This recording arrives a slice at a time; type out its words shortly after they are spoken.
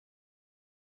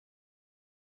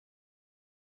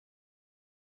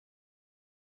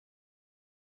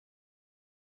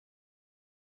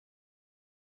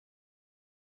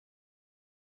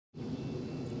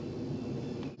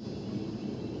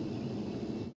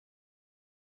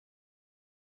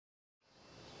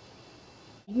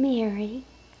Mary,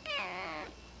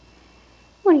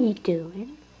 what are you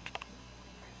doing?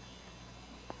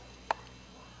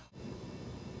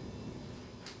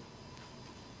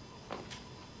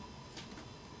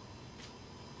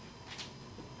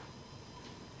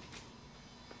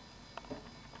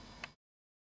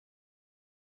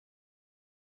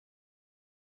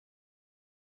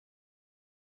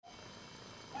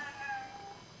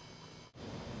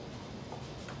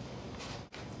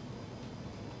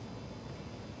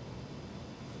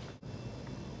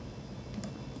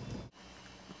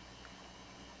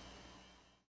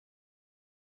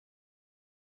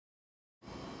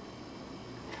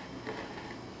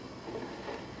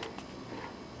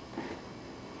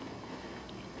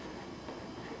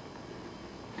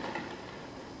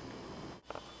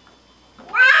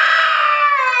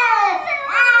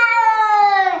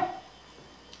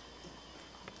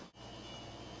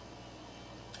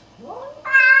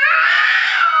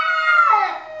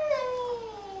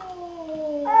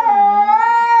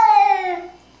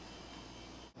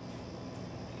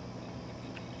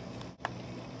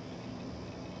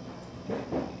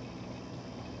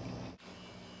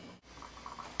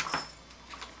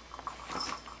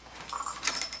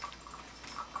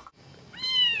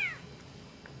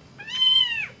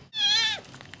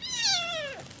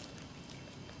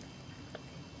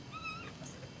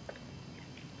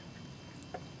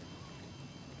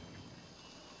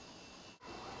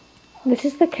 This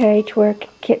is the cage where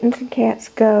kittens and cats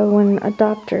go when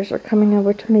adopters are coming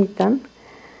over to meet them.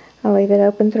 I leave it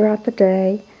open throughout the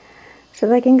day so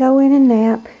they can go in and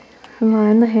nap and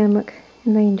lie in the hammock,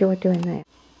 and they enjoy doing that.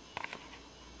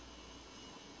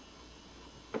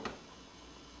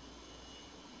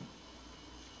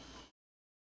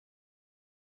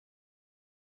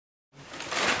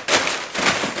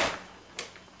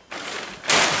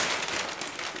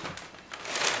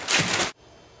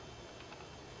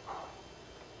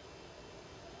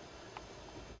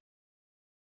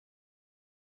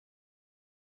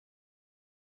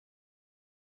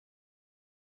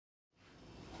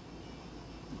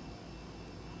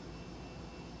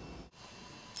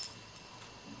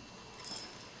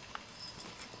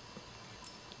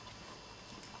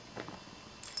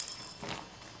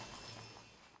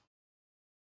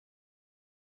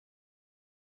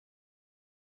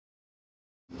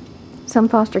 Some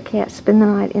foster cats spend the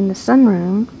night in the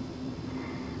sunroom,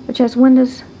 which has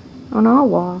windows on all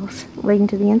walls leading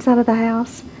to the inside of the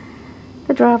house,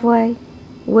 the driveway,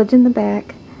 woods in the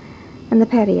back, and the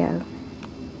patio.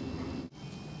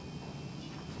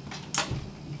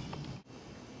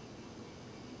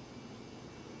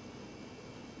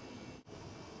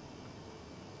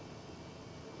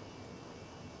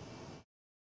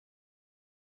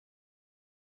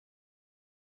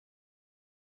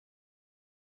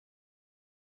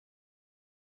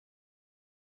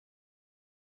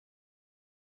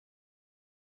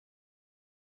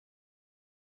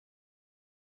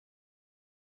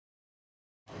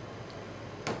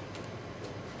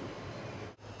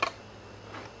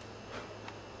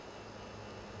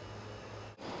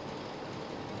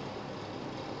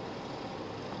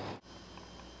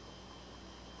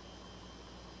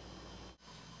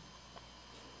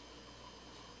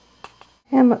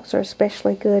 Hammocks are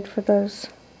especially good for those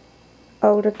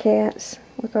older cats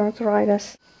with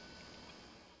arthritis.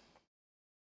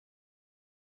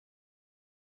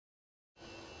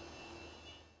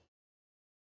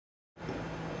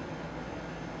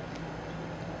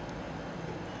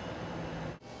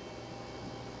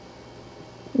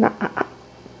 No,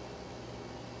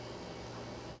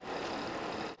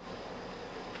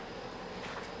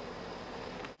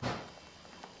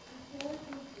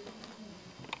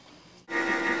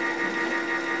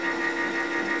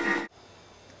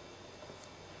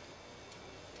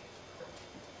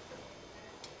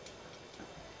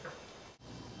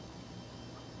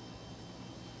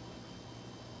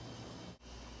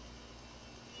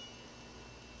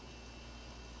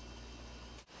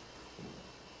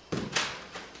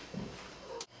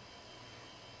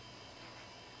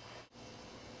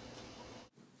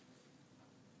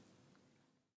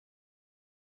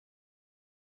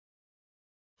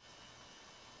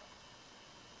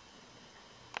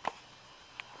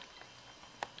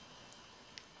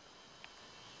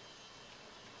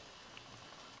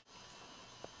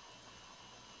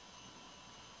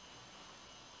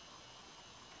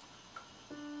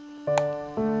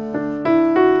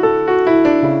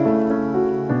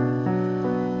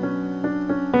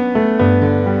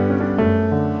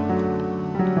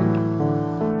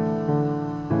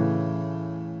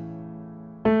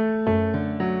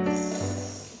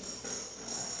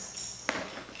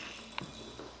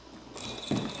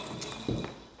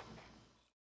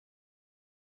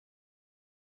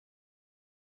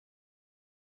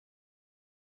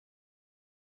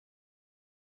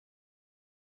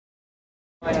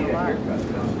 Oh,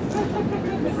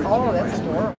 that's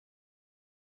adorable.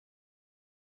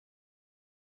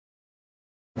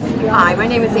 Hi, my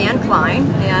name is Ann Klein,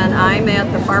 and I'm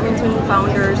at the Farmington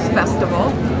Founders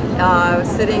Festival,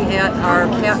 sitting at our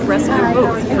cat rescue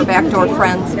booth for Backdoor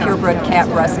Friends Purebred Cat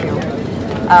Rescue.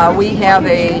 We have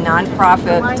a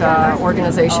nonprofit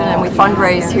organization, and we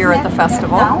fundraise here at the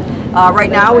festival.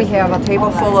 Right now we have a table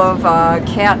full of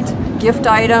cat gift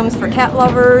items for cat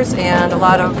lovers and a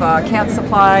lot of cat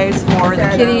supplies for the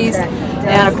kitties,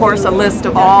 and of course a list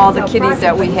of all the kitties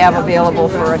that we have available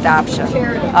for adoption.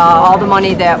 All the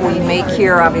money that we make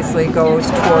here obviously goes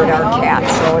toward our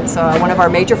cats, so it's one of our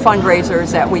major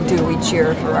fundraisers that we do each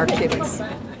year for our kitties.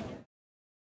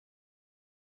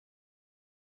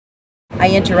 I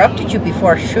interrupted you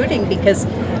before shooting because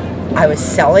I was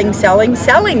selling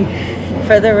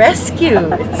for the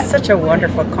rescue. It's such a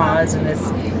wonderful cause, and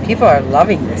people are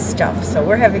loving this stuff, so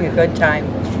we're having a good time.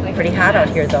 Pretty hot out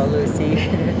here though, Lucy.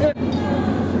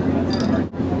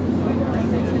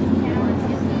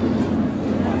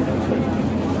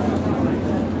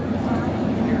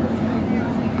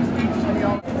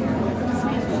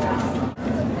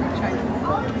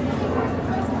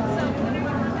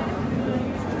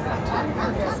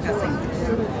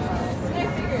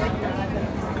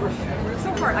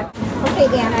 Okay,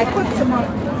 Dan, I put some up.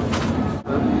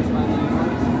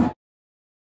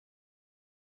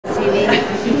 TV?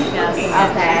 Yes.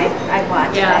 Okay, I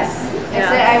watch Yes. it.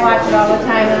 I watch it all the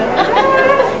time.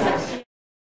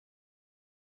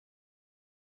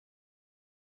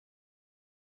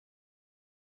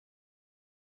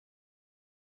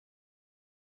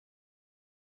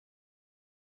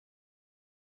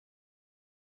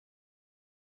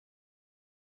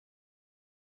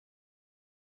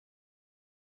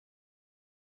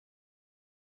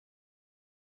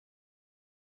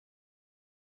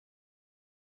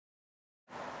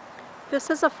 This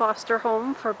is a foster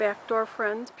home for Backdoor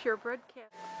Friends Purebred Cat.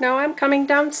 Now I'm coming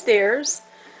downstairs.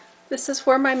 This is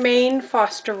where my main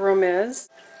foster room is.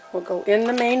 We'll go in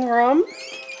the main room.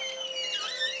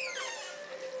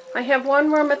 I have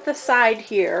one room at the side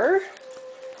here.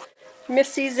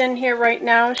 Missy's in here right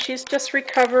now. She's just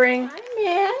recovering.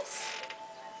 Hi, Miss.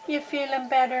 You feeling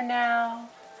better now?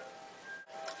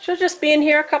 She'll just be in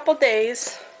here a couple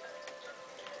days.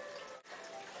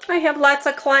 I have lots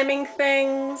of climbing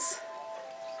things.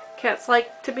 Cats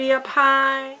like to be up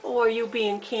high, or you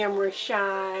being camera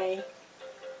shy.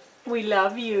 We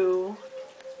love you.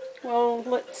 Well,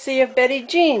 let's see if Betty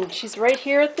Jean, she's right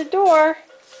here at the door.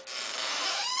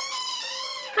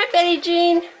 Hi, Betty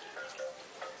Jean.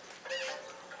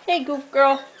 Hey, Goof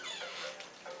Girl.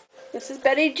 This is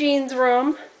Betty Jean's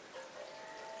room.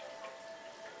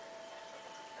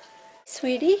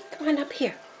 Sweetie, come on up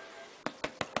here.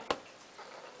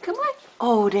 Come on.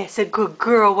 Oh, that's a good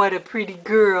girl. What a pretty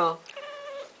girl.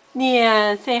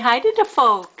 Yeah, say hi to the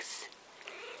folks.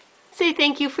 Say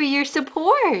thank you for your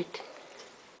support.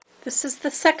 This is the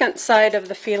second side of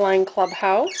the feline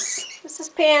clubhouse. This is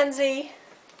Pansy.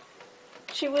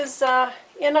 She was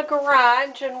in a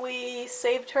garage, and we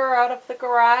saved her out of the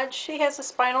garage. She has a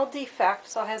spinal defect,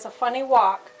 so has a funny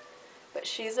walk, but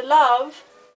she's a love.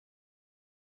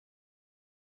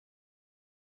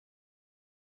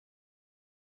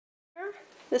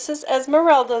 This is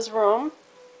Esmeralda's room.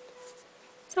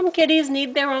 Some kitties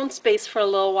need their own space for a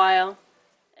little while,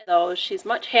 though she's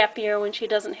much happier when she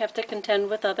doesn't have to contend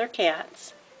with other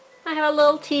cats. I have a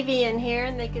little TV in here,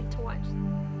 and they get to watch